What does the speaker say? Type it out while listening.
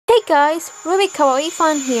Hey guys, Ruby Kawaii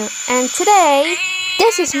Fun here, and today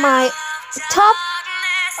this is my top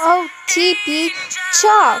OTP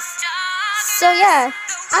charts. So yeah,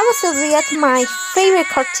 I was over at my favorite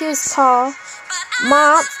cartoons called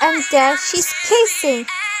Mom and Dad She's Kissing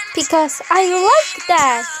because I like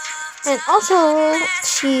that, and also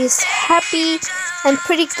she's happy and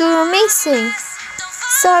pretty good, amazing.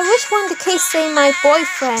 So I wish one the case say my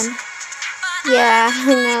boyfriend. Yeah,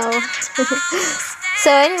 I know. So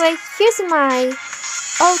anyway, here's my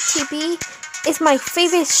OTP. It's my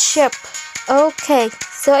favorite ship. Okay,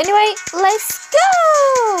 so anyway, let's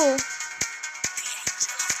go!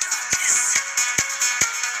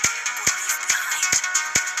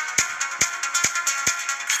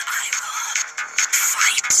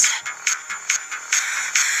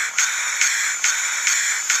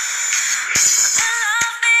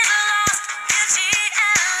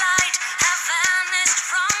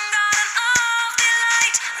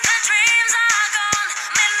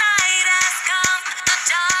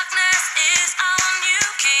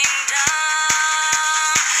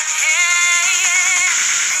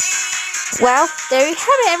 Well, there you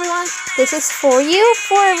have it, everyone. This is for you,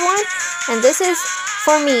 for everyone, and this is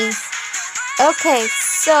for me. Okay,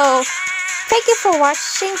 so thank you for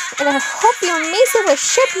watching, and I hope you amazing will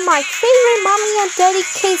ship my favorite mommy and daddy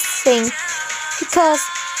kissing because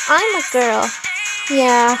I'm a girl.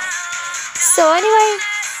 Yeah. So anyway,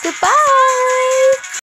 goodbye.